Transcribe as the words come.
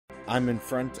I'm in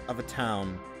front of a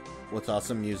town with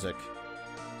awesome music.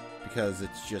 Because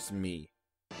it's just me.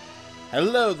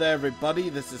 Hello there, everybody.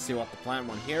 This is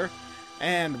CwapTheNintendin here.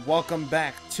 And welcome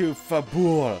back to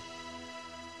Final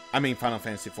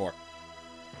Fantasy IV.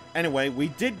 Anyway, we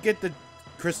did get the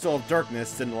Crystal of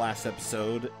Darkness in the last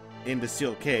episode in the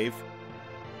Sealed Cave.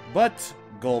 But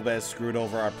Golbez screwed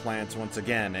over our plans once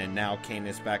again, and now Kain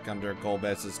is back under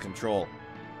Golbez's control.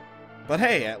 But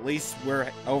hey, at least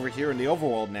we're over here in the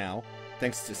overworld now,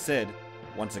 thanks to Cid,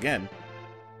 once again.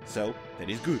 So, that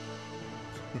is good.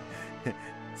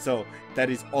 So, that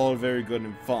is all very good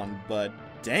and fun, but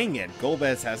dang it,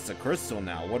 Golbez has the crystal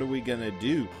now. What are we gonna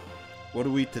do? What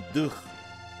are we to do?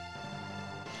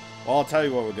 Well, I'll tell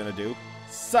you what we're gonna do.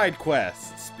 Side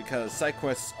quests, because side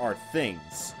quests are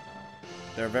things.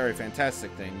 They're very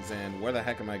fantastic things, and where the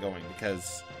heck am I going?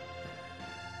 Because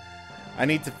I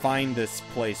need to find this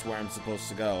place where I'm supposed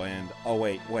to go, and oh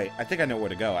wait, I think I know where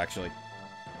to go, actually.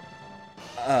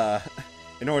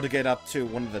 In order to get up to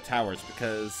one of the towers,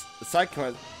 because the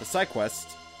side quest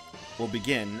will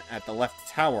begin at the left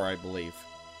tower, I believe.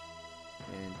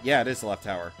 And yeah, it is the left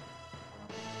tower.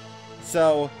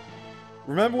 So,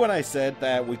 remember when I said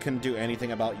that we couldn't do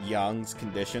anything about Yang's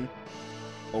condition?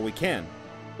 Well, we can,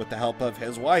 with the help of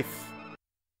his wife.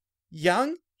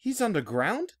 Yang? He's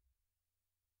underground?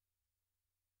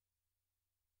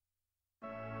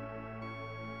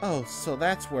 Oh, so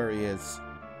that's where he is.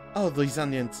 Oh, these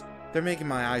onions. They're making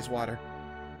my eyes water.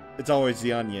 It's always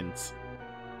the onions.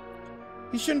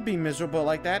 He shouldn't be miserable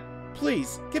like that.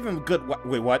 Please, give him a good whack.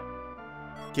 Wait, what?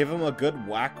 Give him a good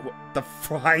whack with the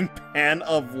frying pan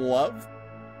of love?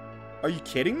 Are you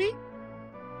kidding me?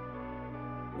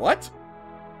 What?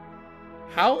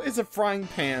 How is a frying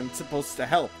pan supposed to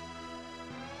help?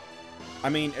 I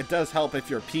mean, it does help if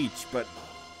you're Peach, but...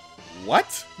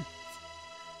 What?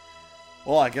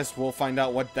 Well, I guess we'll find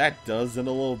out what that does in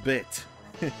a little bit.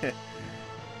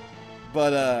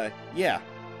 But, yeah.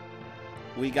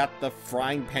 We got the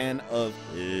frying pan of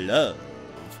love.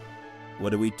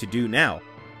 What are we to do now?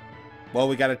 Well,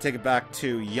 we gotta take it back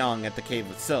to Yang at the Cave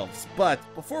of Sylphs. But,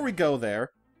 before we go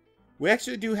there, we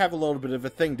actually do have a little bit of a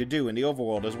thing to do in the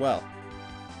overworld as well.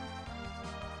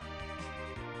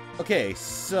 Okay,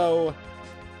 so...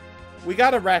 we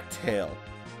got a rat tail.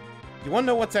 You wanna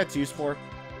know what that's used for?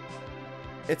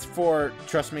 It's for,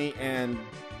 trust me, and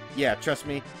yeah, trust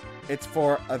me, it's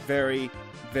for a very,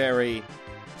 very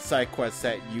side quest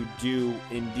that you do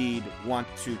indeed want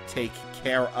to take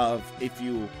care of if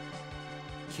you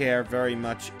care very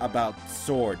much about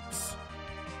swords.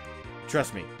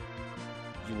 Trust me,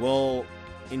 you will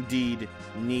indeed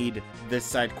need this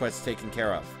side quest taken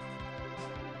care of.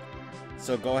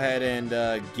 So go ahead and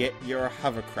get your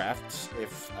hovercraft,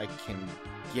 if I can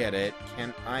get it.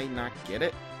 Can I not get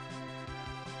it?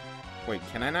 Wait,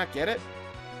 can I not get it?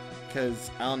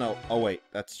 Because, I don't know. Oh, wait.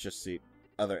 That's just the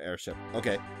other airship.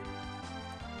 Okay.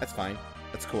 That's fine.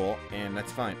 That's cool. And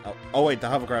that's fine. Oh wait. The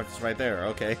hovercraft is right there.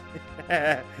 Okay.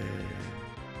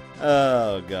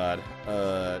 Oh, God.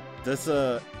 Does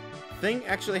the thing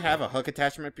actually have a hook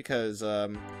attachment? Because,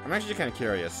 I'm actually kind of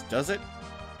curious. Does it?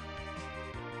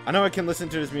 I know I can listen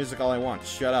to this music all I want.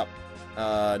 Shut up.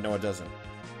 No, it doesn't.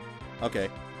 Okay.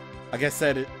 I guess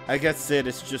Cid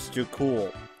is just too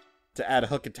cool to add a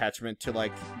hook attachment to,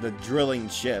 like, the drilling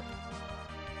ship.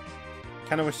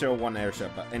 Kinda wish there were one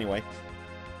airship, but anyway.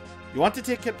 You want to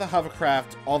take the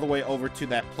hovercraft all the way over to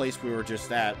that place we were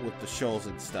just at with the shoals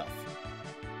and stuff.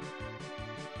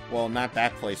 Well, not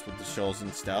that place with the shoals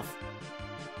and stuff.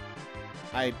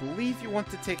 I believe you want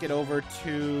to take it over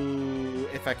to...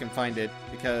 if I can find it,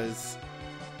 because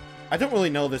I don't really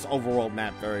know this overworld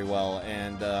map very well,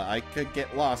 and I could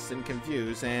get lost and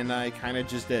confused, and I kinda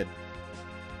just did.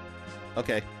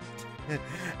 Okay.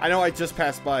 I know I just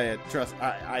passed by it. Trust.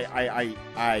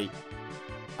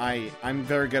 I'm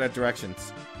very good at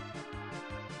directions.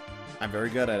 I'm very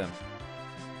good at them.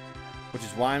 Which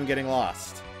is why I'm getting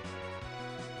lost.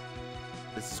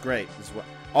 This is great. This is what...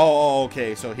 Oh,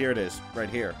 okay. So here it is. Right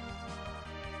here.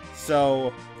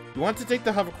 So, you want to take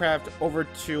the hovercraft over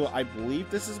to, I believe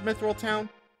this is Mithril Town?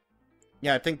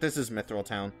 Yeah, I think this is Mithril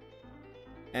Town.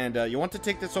 And you want to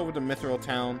take this over to Mithril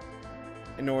Town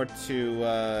in order to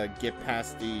get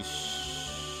past these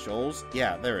shoals.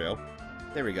 Yeah, there we go.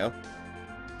 There we go.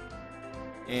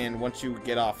 And once you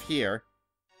get off here,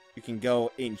 you can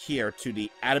go in here to the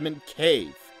Adamant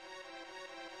Cave.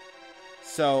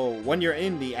 So, when you're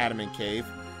in the Adamant Cave,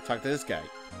 talk to this guy.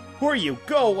 Who are you?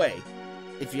 Go away!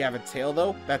 If you have a tail,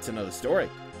 though, that's another story.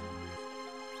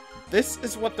 This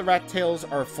is what the rat tails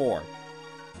are for.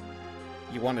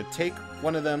 You want to take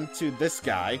one of them to this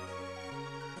guy,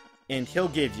 and he'll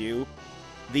give you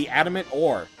the adamant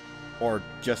ore. Or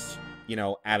just, you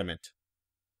know, adamant.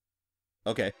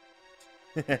 Okay.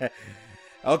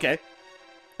 Okay.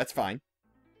 That's fine.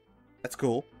 That's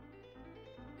cool.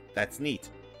 That's neat.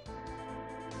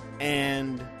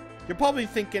 And you're probably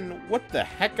thinking, what the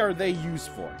heck are they used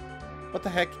for? What the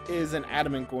heck is an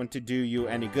adamant going to do you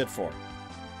any good for?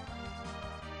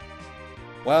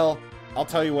 Well, I'll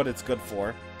tell you what it's good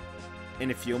for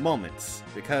in a few moments.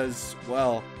 Because,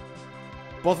 well,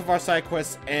 both of our side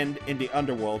quests end in the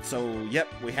underworld, so yep,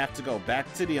 we have to go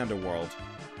back to the underworld.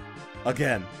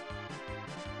 Again.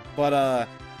 But,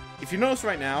 if you notice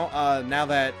right now, now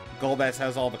that Golbez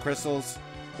has all the crystals,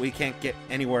 we can't get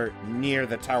anywhere near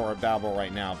the Tower of Babel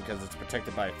right now because it's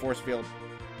protected by a force field.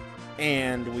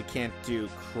 And we can't do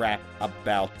crap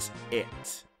about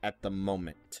it at the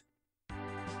moment.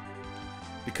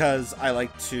 Because I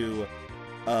like to,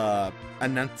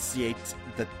 enunciate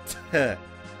the t.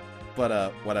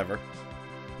 But, whatever.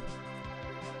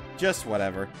 Just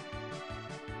whatever.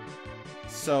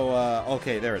 So,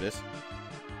 okay, there it is.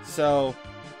 So,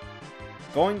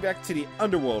 going back to the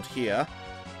underworld here,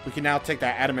 we can now take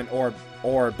that adamant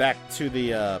ore back to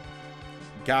the,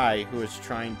 guy who is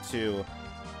trying to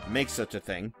make such a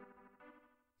thing.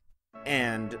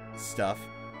 And stuff.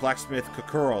 Blacksmith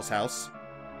Kokuro's house.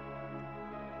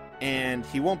 And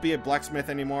he won't be a blacksmith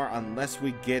anymore unless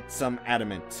we get some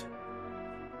adamant.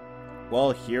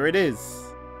 Well, here it is.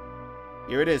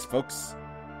 Here it is, folks.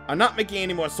 I'm not making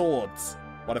any more swords.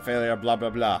 What a failure, blah,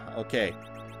 blah, blah. Okay.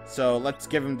 So, let's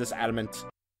give him this adamant.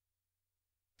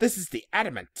 This is the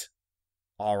adamant.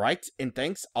 Alright, and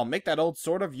thanks. I'll make that old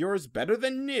sword of yours better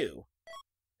than new.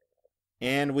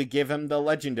 And we give him the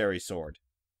legendary sword.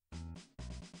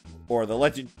 Or the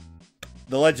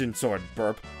legend sword,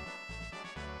 burp.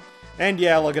 And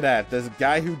yeah, look at that. There's a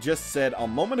guy who just said a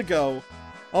moment ago,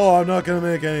 oh, I'm not gonna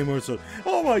make any more swords.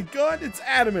 Oh my god, it's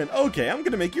adamant. Okay, I'm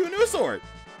gonna make you a new sword.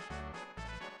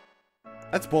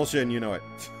 That's bullshit and you know it.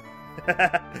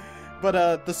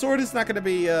 But, the sword is not gonna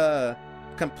be,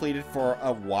 completed for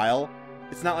a while.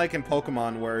 It's not like in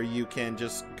Pokemon where you can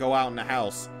just go out in the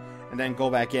house and then go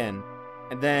back in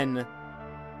and then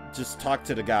just talk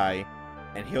to the guy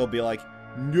and he'll be like,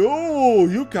 no,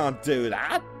 you can't do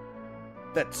that.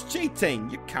 That's cheating.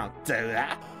 You can't do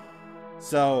that.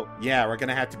 So, yeah, we're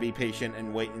gonna have to be patient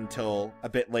and wait until a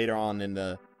bit later on in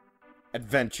the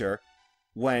adventure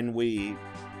when we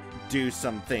do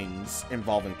some things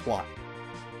involving plot.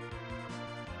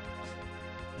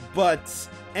 But,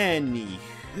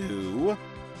 anywho,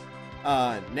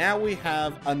 now we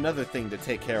have another thing to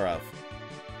take care of,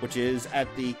 which is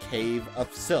at the Cave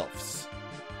of Sylphs.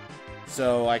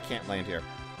 So, I can't land here.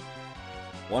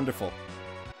 Wonderful.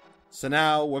 So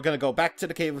now, we're gonna go back to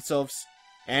the Cave of Sylphs,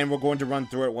 and we're going to run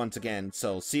through it once again.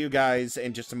 So, see you guys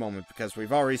in just a moment, because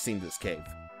we've already seen this cave.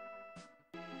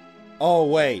 Oh,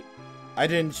 wait. I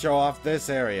didn't show off this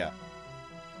area.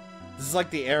 This is like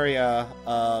the area,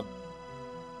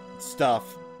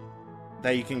 stuff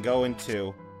that you can go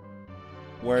into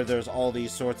where there's all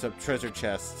these sorts of treasure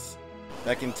chests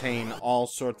that contain all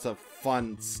sorts of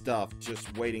fun stuff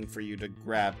just waiting for you to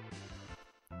grab.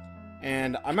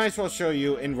 And I might as well show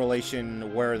you in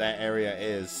relation where that area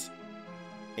is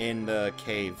in the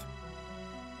cave.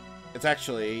 It's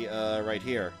actually right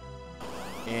here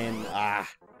in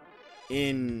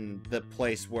the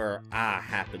place where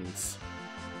happens.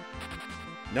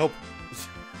 Nope.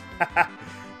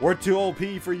 We're too OP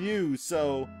for you,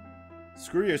 so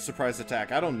screw your surprise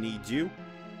attack. I don't need you.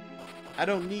 I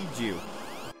don't need you.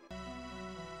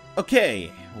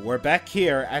 Okay, we're back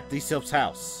here at the Sylph's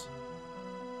house.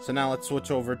 So now let's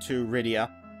switch over to Rydia,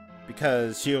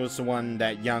 because she was the one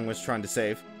that Young was trying to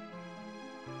save.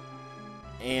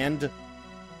 And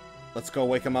let's go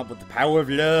wake him up with the power of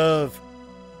love.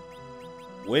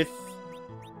 With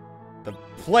the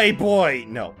Playboy!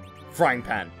 No, frying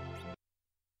pan.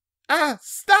 Ah,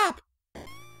 stop!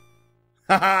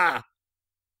 Haha!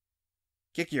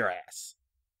 Kick your ass.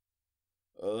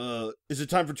 Is it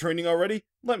time for training already?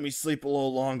 Let me sleep a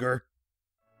little longer.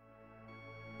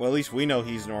 Well, at least we know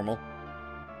he's normal.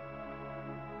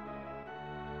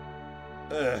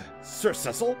 Sir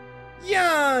Cecil?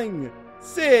 Young!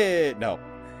 Sit! No.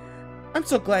 I'm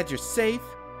so glad you're safe.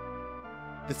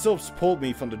 The Sylphs pulled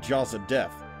me from the jaws of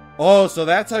death. Oh, so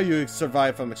that's how you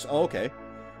survived from oh, okay.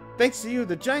 Thanks to you,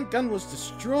 the giant gun was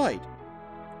destroyed.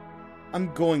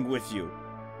 I'm going with you.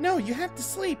 No, you have to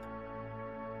sleep.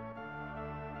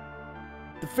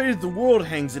 The fate of the world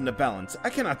hangs in the balance. I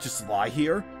cannot just lie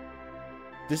here.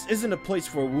 This isn't a place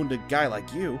for a wounded guy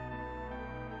like you.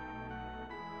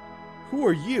 Who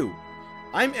are you?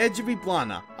 I'm Edge of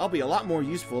Iblana. I'll be a lot more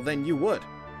useful than you would.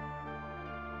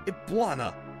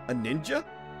 Iblana. A ninja?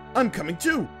 I'm coming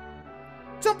too!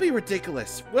 Don't be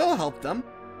ridiculous. We'll help them.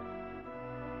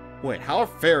 Wait, how are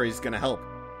fairies gonna help?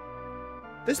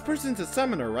 This person's a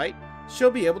summoner, right?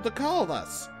 She'll be able to call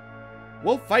us.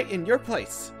 We'll fight in your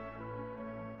place.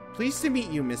 Pleased to meet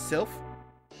you, Miss Sylph.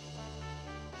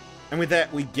 And with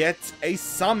that, we get a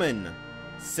summon.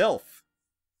 Sylph.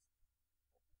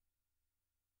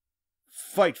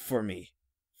 Fight for me.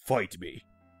 Fight me.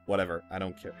 Whatever, I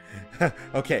don't care.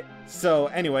 Okay, so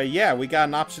anyway, yeah, we got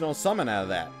an optional summon out of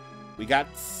that. We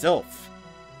got Sylph.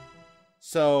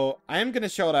 So, I am gonna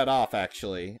show that off,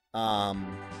 actually. Actually,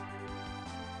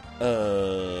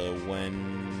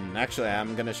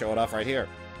 I'm gonna show it off right here.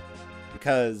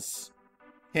 Because,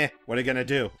 what are you gonna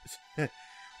do?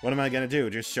 What am I gonna do?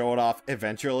 Just show it off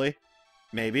eventually?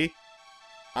 Maybe?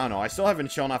 I don't know, I still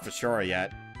haven't shown off Ashura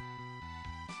yet.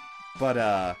 But,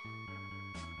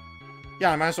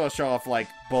 yeah, I might as well show off, like,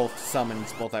 both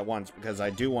summons both at once, because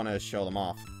I do want to show them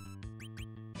off.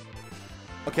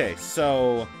 Okay,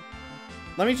 so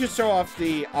let me just show off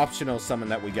the optional summon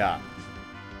that we got.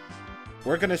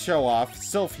 We're going to show off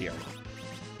Sylph here.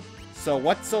 So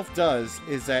what Sylph does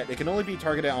is that it can only be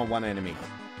targeted on one enemy.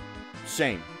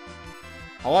 Shame.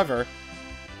 However,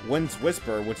 Wind's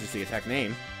Whisper, which is the attack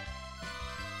name,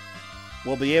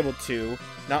 will be able to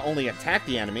not only attack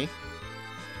the enemy,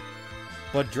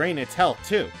 but drain its health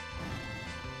too.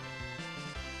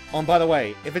 Oh, and by the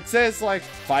way, if it says like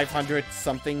 500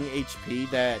 something HP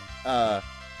that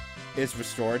is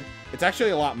restored, it's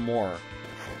actually a lot more,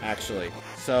 actually.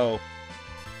 So,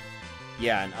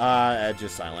 yeah, and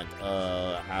just silent.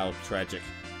 How tragic.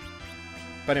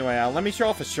 But anyway, let me show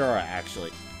off Ashura,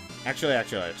 actually. Actually.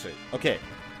 Okay.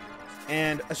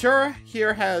 And Ashura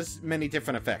here has many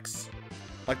different effects.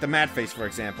 Like the Mad Face, for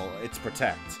example, it's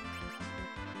Protect.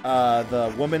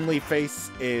 The womanly face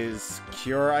is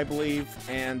Cure, I believe,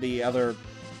 and the other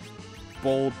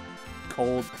bold,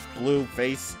 cold, blue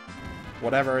face,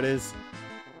 whatever it is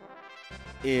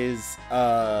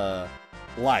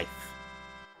Life.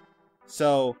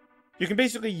 So, you can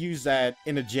basically use that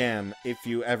in a jam if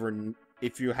you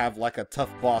have like a tough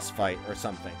boss fight or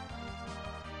something.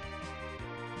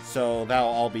 So that'll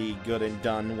all be good and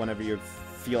done whenever you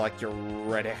feel like you're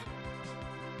ready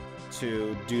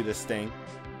to do this thing.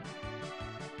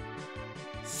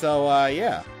 So,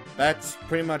 yeah, that's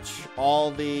pretty much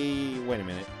all the... Wait a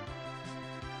minute.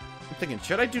 I'm thinking,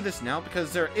 should I do this now?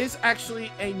 Because there is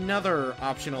actually another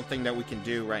optional thing that we can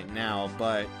do right now,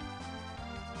 but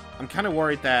I'm kind of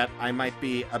worried that I might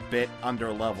be a bit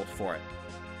under-leveled for it.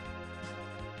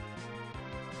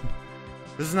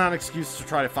 This is not an excuse to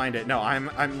try to find it. No,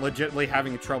 I'm legitimately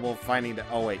having trouble finding the...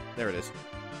 Oh, wait, there it is.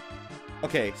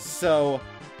 Okay, so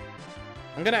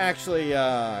I'm gonna actually,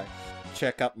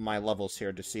 check up my levels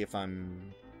here to see if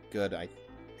I'm good.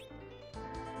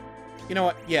 You know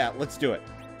what? Yeah, let's do it.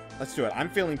 Let's do it. I'm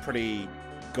feeling pretty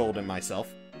golden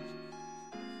myself.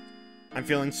 I'm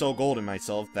feeling so golden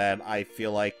myself that I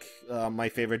feel like my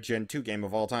favorite Gen 2 game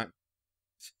of all time.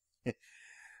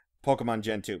 Pokemon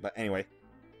Gen 2, but anyway.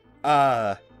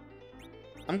 I'm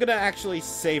gonna actually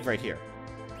save right here.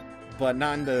 But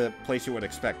not in the place you would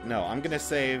expect. No, I'm gonna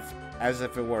save as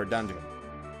if it were a dungeon.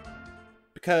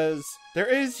 Because there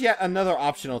is yet another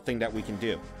optional thing that we can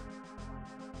do.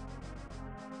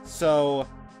 So,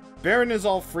 Baron is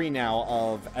all free now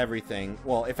of everything.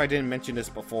 Well, if I didn't mention this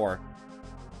before.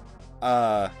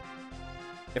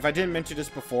 If I didn't mention this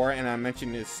before and I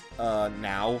mention this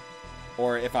now,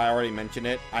 or if I already mentioned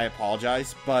it, I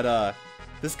apologize. But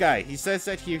this guy, he says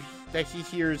that he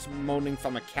hears moaning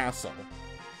from a castle.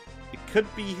 It could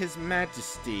be His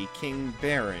Majesty, King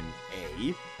Baron,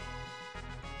 eh?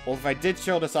 Well, if I did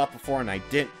show this off before and I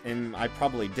didn't, and I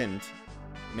probably didn't,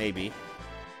 maybe,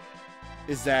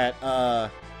 is that,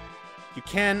 you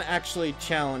can actually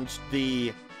challenge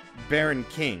the Baron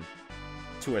King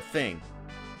to a thing,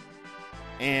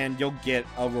 and you'll get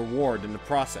a reward in the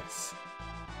process.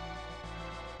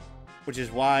 Which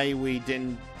is why we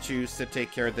didn't choose to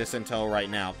take care of this until right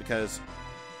now, because,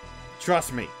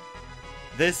 trust me,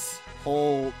 this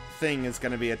whole thing is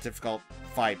going to be a difficult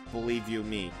fight, believe you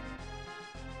me.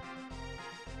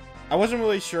 I wasn't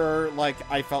really sure, like,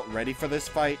 I felt ready for this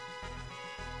fight,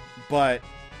 but,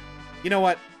 you know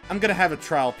what? I'm gonna have a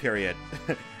trial period.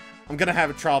 I'm gonna have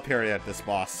a trial period at this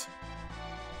boss.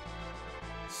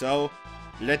 So,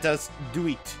 let us do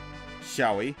it,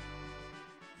 shall we?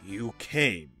 You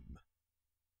came.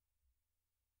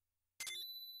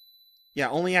 Yeah,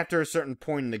 only after a certain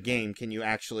point in the game can you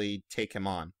actually take him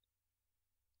on.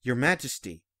 Your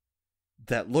Majesty,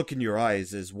 that look in your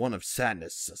eyes is one of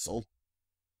sadness, Cecil.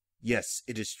 Yes,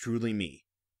 it is truly me.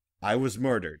 I was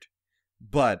murdered.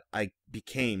 but I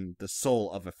became the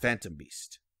soul of a phantom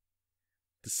beast.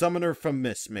 The summoner from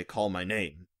Mist may call my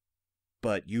name,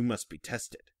 but you must be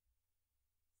tested.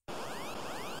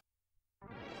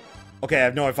 Okay,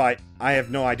 I have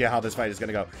no idea how this fight is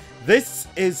gonna go. This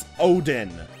is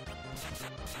Odin.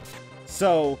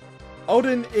 So,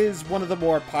 Odin is one of the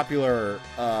more popular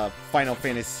Final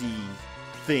Fantasy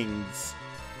things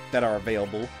that are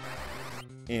available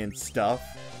and stuff.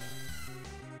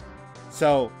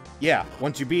 So, yeah,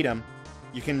 once you beat him,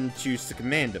 you can choose to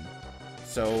command him.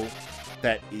 So,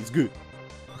 that is good.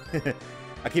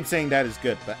 I keep saying that is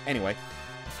good, but anyway.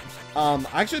 I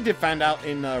actually did find out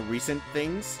in recent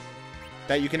things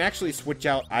that you can actually switch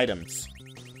out items.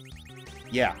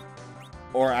 Yeah.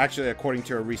 Or actually, according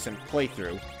to a recent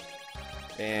playthrough.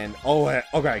 And, oh,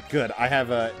 okay, good. I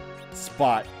have a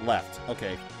spot left.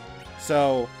 Okay.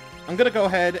 So, I'm gonna go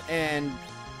ahead and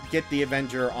get the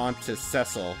Avenger onto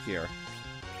Cecil here.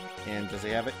 And does he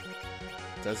have it?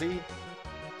 Does he?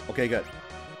 Okay, good.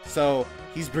 So,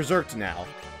 he's berserked now.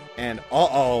 And,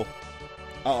 uh-oh.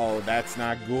 Uh-oh, that's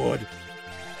not good.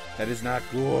 That is not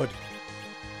good.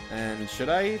 And should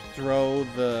I throw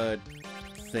the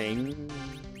thing?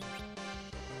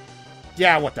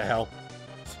 Yeah, what the hell?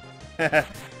 I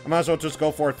might as well just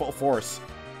go for it full force.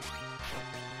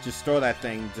 Just throw that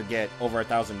thing to get over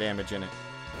 1,000 damage in it.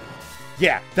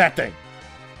 Yeah, that thing.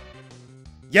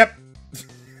 Yep.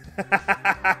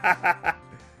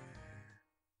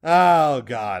 Oh,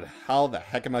 God. How the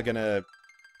heck am I gonna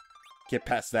get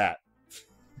past that?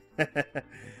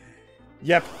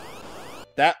 Yep.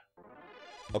 That...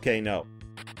 Okay, no.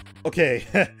 Okay.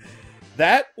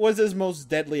 That was his most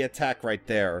deadly attack right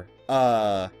there.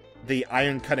 The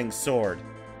iron-cutting sword.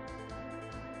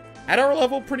 At our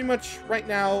level, pretty much, right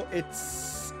now,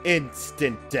 it's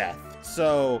instant death.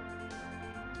 So,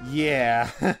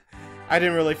 yeah. I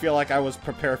didn't really feel like I was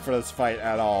prepared for this fight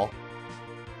at all.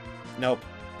 Nope.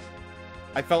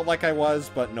 I felt like I was,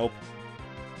 but nope.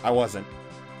 I wasn't.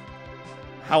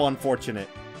 How unfortunate.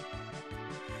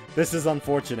 This is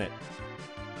unfortunate.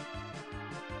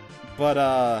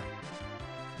 But,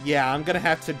 yeah, I'm gonna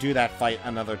have to do that fight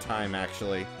another time,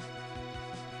 actually.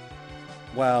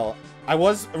 Well, I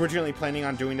was originally planning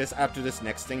on doing this after this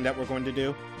next thing that we're going to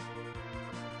do.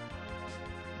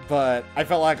 But I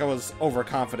felt like I was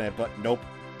overconfident, but nope.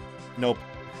 Nope.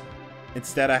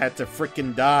 Instead, I had to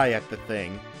frickin' die at the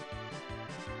thing.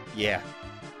 Yeah.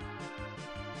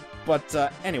 But,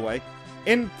 anyway.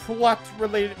 In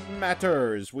plot-related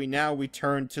matters, we now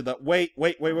return to the... Wait.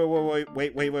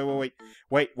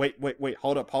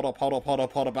 Hold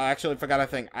up. I actually forgot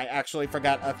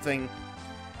a thing.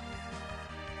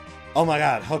 Oh my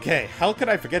god, okay. How could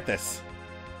I forget this?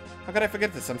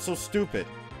 I'm so stupid.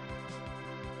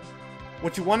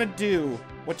 What you want to do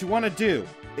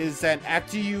is that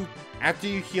after you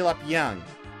heal up young,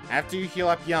 you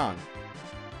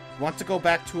want to go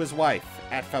back to his wife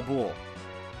at Fabul.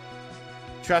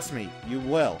 Trust me, you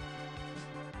will.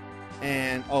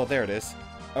 And, oh, there it is.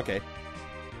 Okay.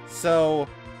 So,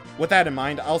 with that in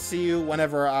mind, I'll see you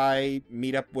whenever I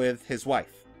meet up with his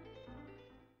wife.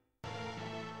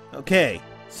 Okay,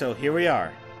 so here we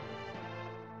are.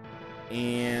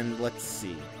 And, let's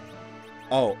see.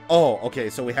 Oh, okay,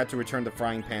 so we had to return the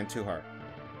frying pan to her.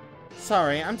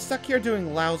 Sorry, I'm stuck here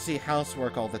doing lousy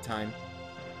housework all the time.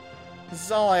 This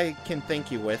is all I can thank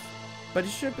you with, but it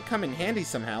should come in handy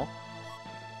somehow.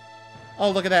 Oh,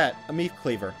 look at that, a meat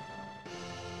cleaver.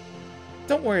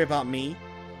 Don't worry about me.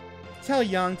 Tell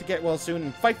Young to get well soon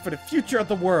and fight for the future of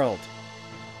the world.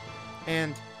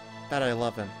 And that I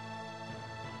love him.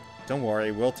 Don't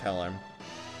worry, we'll tell him.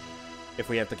 If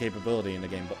we have the capability in the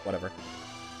game, but whatever.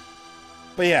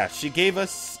 But yeah, she gave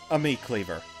us a meat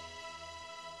cleaver.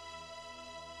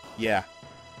 Yeah.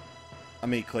 A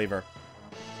meat cleaver.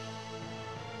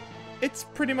 It's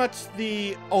pretty much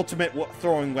the ultimate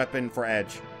throwing weapon for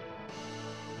Edge.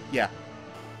 Yeah.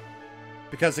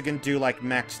 Because it can do, like,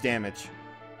 max damage.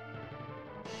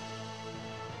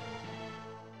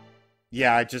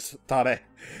 Yeah, I just thought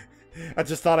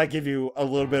I'd give you a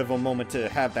little bit of a moment to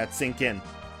have that sink in.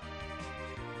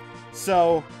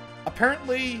 So,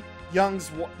 apparently, Young's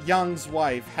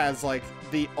wife has, like,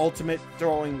 the ultimate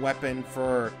throwing weapon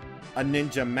for a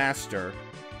ninja master.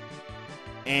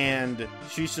 And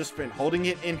she's just been holding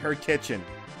it in her kitchen.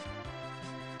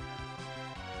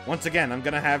 Once again, I'm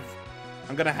gonna have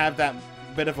that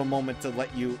bit of a moment to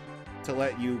let you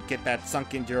get that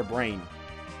sunk into your brain.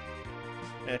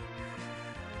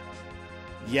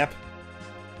 Yep.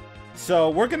 So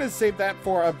we're gonna save that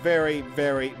for a very,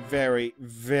 very, very,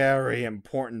 very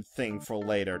important thing for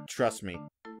later. Trust me,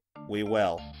 we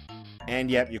will. And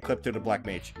yep, you clipped through the Black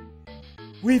Mage.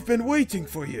 We've been waiting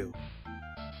for you.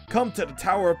 Come to the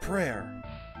Tower of Prayer.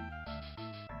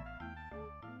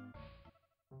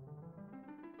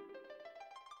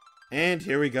 And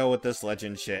here we go with this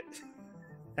legend shit.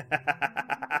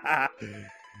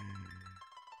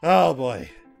 Oh boy.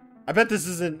 I bet this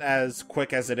isn't as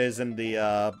quick as it is in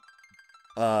the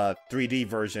 3D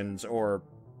versions or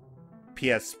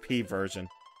PSP version.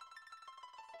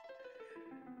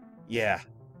 Yeah.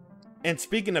 And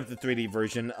speaking of the 3D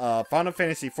version, Final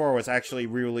Fantasy IV was actually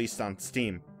re-released on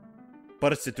Steam.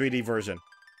 But it's the 3D version.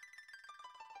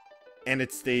 And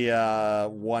it's the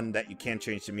one that you can't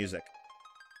change the music.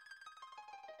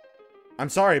 I'm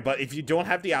sorry, but if you don't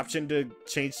have the option to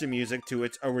change the music to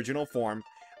its original form,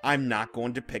 I'm not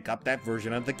going to pick up that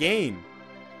version of the game.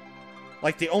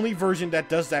 Like, the only version that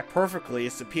does that perfectly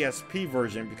is the PSP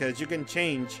version, because you can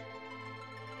change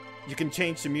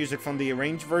the music from the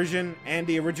arranged version and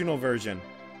the original version.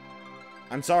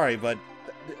 I'm sorry, but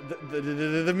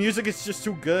the music is just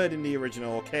too good in the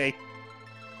original, okay?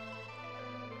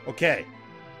 Okay.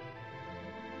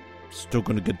 Still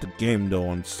gonna get the game though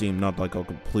on Steam, not like I'll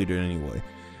complete it anyway.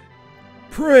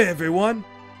 Pray, everyone!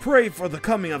 Pray for the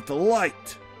coming of the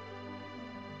light!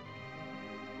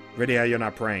 Rydia, you're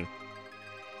not praying.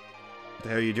 What the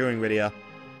hell are you doing, Rydia?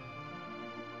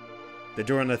 They're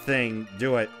doing the thing.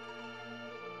 Do it.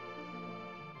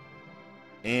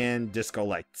 And disco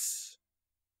lights.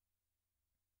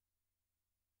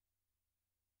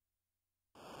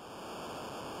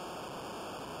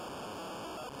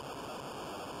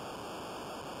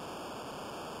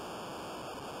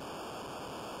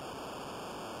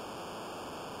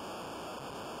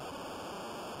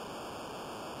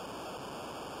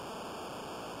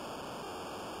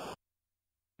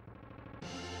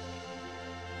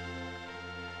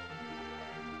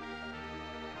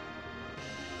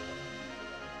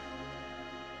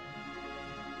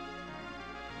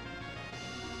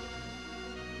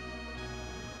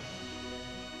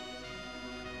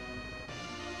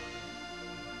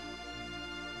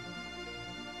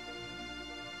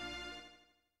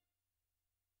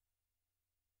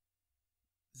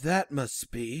 That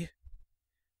must be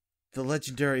the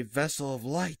legendary vessel of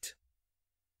light.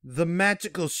 The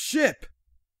magical ship!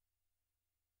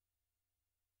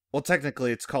 Well,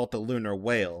 technically it's called the Lunar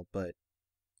Whale, but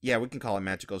yeah, we can call it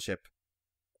magical ship.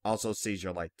 Also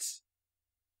seizure lights.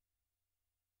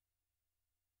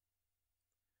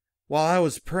 While I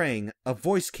was praying, a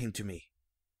voice came to me.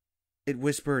 It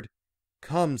whispered,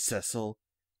 "Come, Cecil,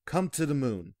 come to the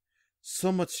moon.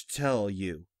 So much to tell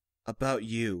you about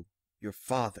you. Your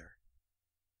father."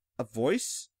 A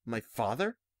voice? My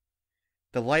father?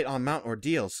 The light on Mount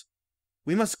Ordeals.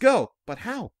 We must go, but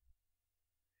how?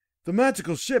 The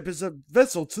magical ship is a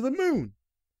vessel to the moon.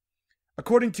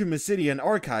 According to Mysidian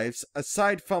archives,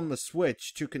 aside from the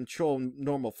switch to control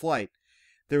normal flight,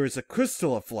 there is a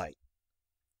crystal of flight.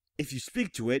 If you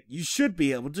speak to it, you should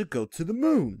be able to go to the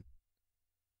moon.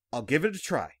 I'll give it a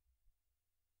try.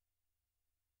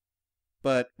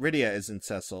 But Rydia isn't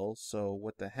Cecil, so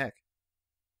what the heck?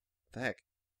 What the heck?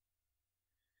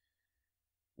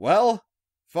 Well,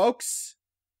 folks,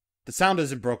 the sound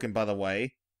isn't broken, by the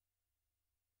way.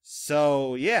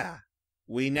 So, yeah,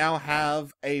 we now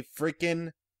have a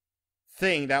freaking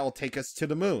thing that will take us to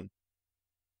the moon.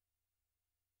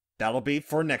 That'll be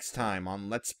for next time on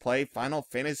Let's Play Final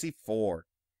Fantasy IV.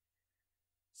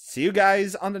 See you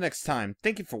guys on the next time.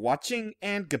 Thank you for watching,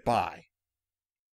 and goodbye.